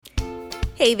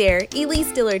Hey there,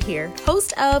 Elise Dillard here,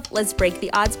 host of Let's Break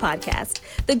the Odds podcast,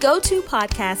 the go-to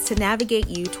podcast to navigate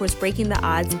you towards breaking the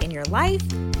odds in your life,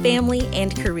 family,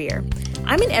 and career.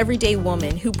 I'm an everyday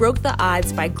woman who broke the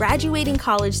odds by graduating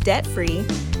college debt-free,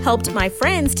 helped my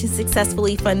friends to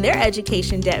successfully fund their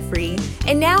education debt-free,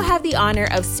 and now have the honor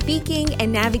of speaking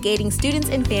and navigating students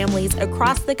and families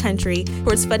across the country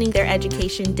towards funding their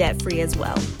education debt-free as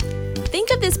well.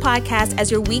 Think of this podcast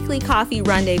as your weekly coffee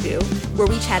rendezvous, where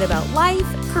we chat about life,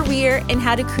 career, and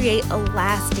how to create a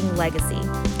lasting legacy.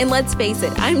 And let's face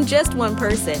it, I'm just one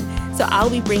person, so I'll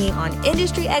be bringing on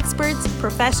industry experts,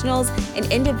 professionals, and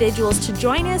individuals to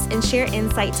join us and share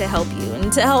insight to help you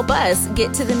and to help us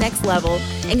get to the next level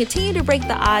and continue to break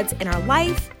the odds in our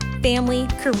life, family,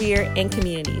 career, and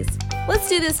communities. Let's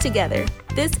do this together.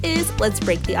 This is Let's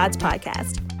Break the Odds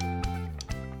podcast.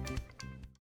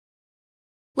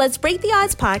 Let's Break the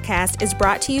Odds podcast is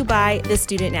brought to you by The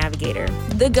Student Navigator,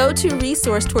 the go-to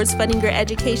resource towards funding your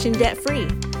education debt-free.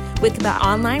 With the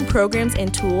online programs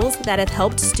and tools that have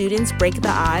helped students break the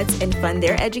odds and fund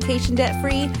their education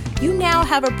debt-free, you now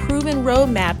have a proven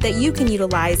roadmap that you can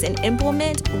utilize and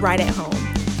implement right at home.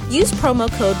 Use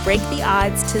promo code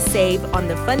BREAKTHEODDS to save on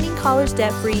the Funding College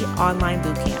Debt-Free online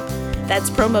bootcamp. That's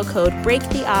promo code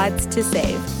BREAKTHEODDS to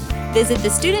save. Visit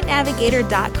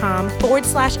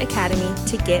thestudentnavigator.com/academy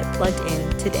to get plugged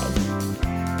in today.